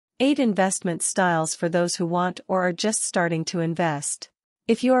8 investment styles for those who want or are just starting to invest.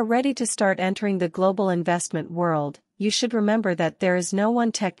 If you are ready to start entering the global investment world, you should remember that there is no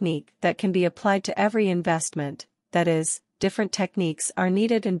one technique that can be applied to every investment, that is, different techniques are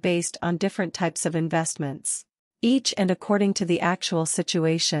needed and based on different types of investments. Each and according to the actual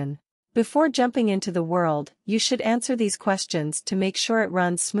situation. Before jumping into the world, you should answer these questions to make sure it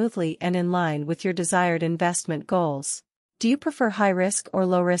runs smoothly and in line with your desired investment goals. Do you prefer high-risk or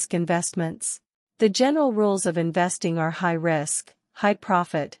low-risk investments? The general rules of investing are high risk, high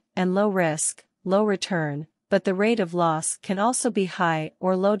profit, and low risk, low return, but the rate of loss can also be high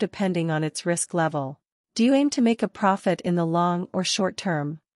or low depending on its risk level. Do you aim to make a profit in the long or short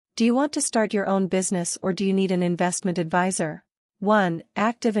term? Do you want to start your own business or do you need an investment advisor? 1.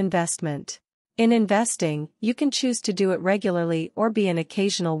 Active investment. In investing, you can choose to do it regularly or be an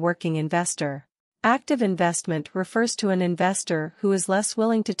occasional working investor. Active investment refers to an investor who is less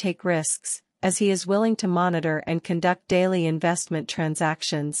willing to take risks, as he is willing to monitor and conduct daily investment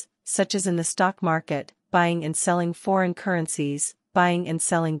transactions, such as in the stock market, buying and selling foreign currencies, buying and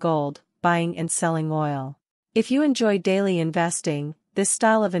selling gold, buying and selling oil. If you enjoy daily investing, this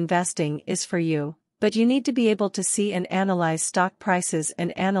style of investing is for you, but you need to be able to see and analyze stock prices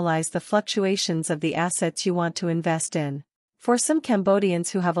and analyze the fluctuations of the assets you want to invest in. For some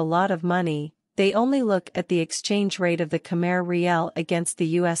Cambodians who have a lot of money, they only look at the exchange rate of the Khmer Riel against the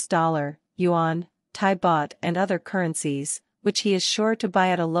US dollar, yuan, Thai baht and other currencies, which he is sure to buy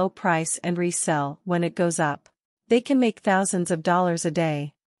at a low price and resell when it goes up. They can make thousands of dollars a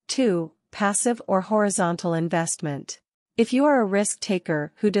day. 2. Passive or horizontal investment. If you are a risk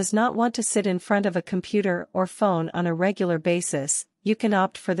taker who does not want to sit in front of a computer or phone on a regular basis, you can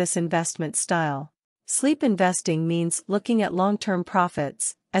opt for this investment style. Sleep investing means looking at long-term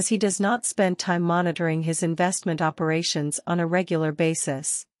profits, as he does not spend time monitoring his investment operations on a regular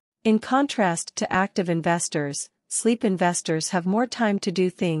basis. In contrast to active investors, sleep investors have more time to do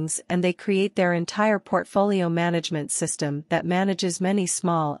things and they create their entire portfolio management system that manages many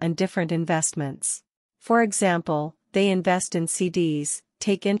small and different investments. For example, they invest in CDs,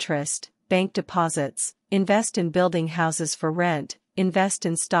 take interest, bank deposits, invest in building houses for rent, invest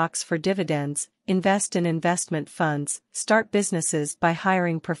in stocks for dividends, invest in investment funds, start businesses by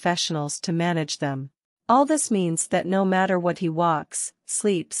hiring professionals to manage them. All this means that no matter what he walks,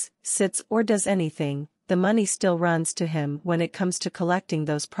 sleeps, sits or does anything, the money still runs to him when it comes to collecting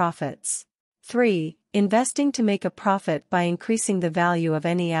those profits. 3. Investing to make a profit by increasing the value of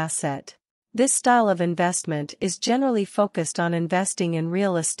any asset. This style of investment is generally focused on investing in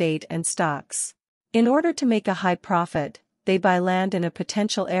real estate and stocks. In order to make a high profit, they buy land in a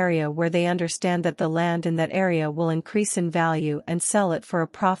potential area where they understand that the land in that area will increase in value and sell it for a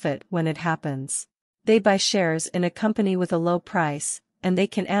profit when it happens. They buy shares in a company with a low price, and they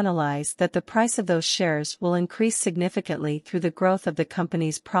can analyze that the price of those shares will increase significantly through the growth of the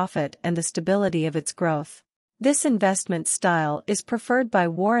company's profit and the stability of its growth. This investment style is preferred by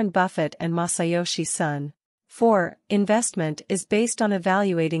Warren Buffett and Masayoshi Son. 4. Investment is based on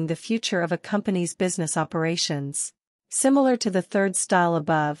evaluating the future of a company's business operations. Similar to the third style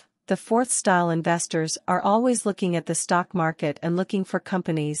above, the fourth style investors are always looking at the stock market and looking for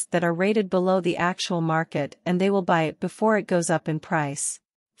companies that are rated below the actual market and they will buy it before it goes up in price.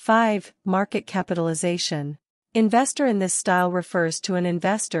 5. Market capitalization. Investor in this style refers to an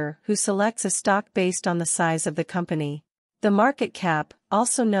investor who selects a stock based on the size of the company. The market cap,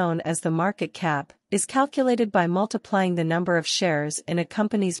 also known as the market cap, is calculated by multiplying the number of shares in a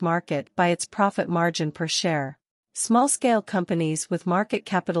company's market by its profit margin per share. Small-scale companies with market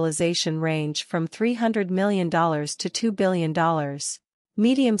capitalization range from $300 million to $2 billion.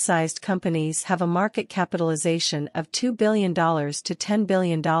 Medium-sized companies have a market capitalization of $2 billion to $10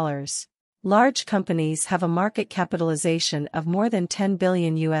 billion. Large companies have a market capitalization of more than $10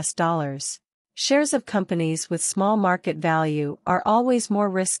 billion US. Shares of companies with small market value are always more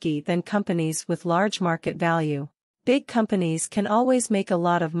risky than companies with large market value. Big companies can always make a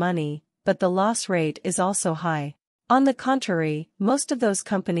lot of money, but the loss rate is also high. On the contrary, most of those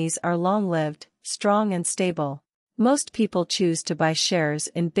companies are long-lived, strong and stable. Most people choose to buy shares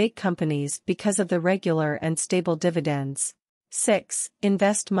in big companies because of the regular and stable dividends. 6.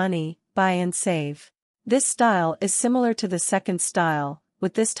 Invest money, buy and save. This style is similar to the second style,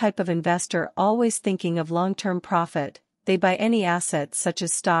 with this type of investor always thinking of long-term profit. They buy any asset such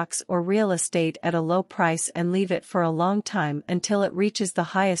as stocks or real estate at a low price and leave it for a long time until it reaches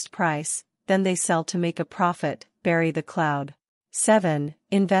the highest price, then they sell to make a profit, bury the cloud. 7.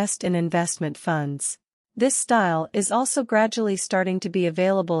 Invest in investment funds. This style is also gradually starting to be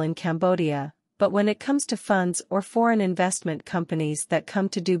available in Cambodia, but when it comes to funds or foreign investment companies that come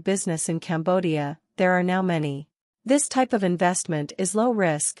to do business in Cambodia, there are now many. This type of investment is low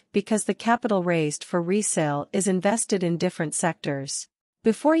risk because the capital raised for resale is invested in different sectors.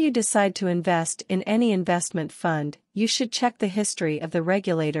 Before you decide to invest in any investment fund, you should check the history of the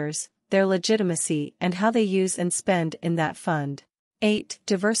regulators, their legitimacy, and how they use and spend in that fund. 8.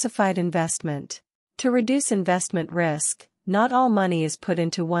 Diversified investment. To reduce investment risk, not all money is put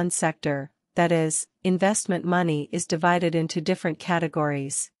into one sector, that is, investment money is divided into different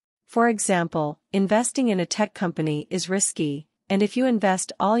categories. For example, investing in a tech company is risky, and if you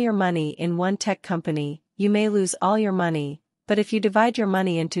invest all your money in one tech company, you may lose all your money, but if you divide your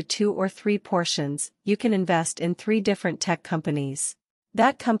money into 2 or 3 portions, you can invest in 3 different tech companies.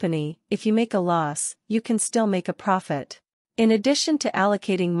 That company, if you make a loss, you can still make a profit. In addition to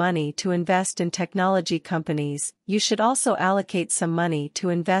allocating money to invest in technology companies, you should also allocate some money to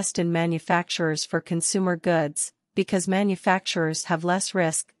invest in manufacturers for consumer goods, because manufacturers have less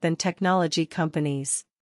risk than technology companies.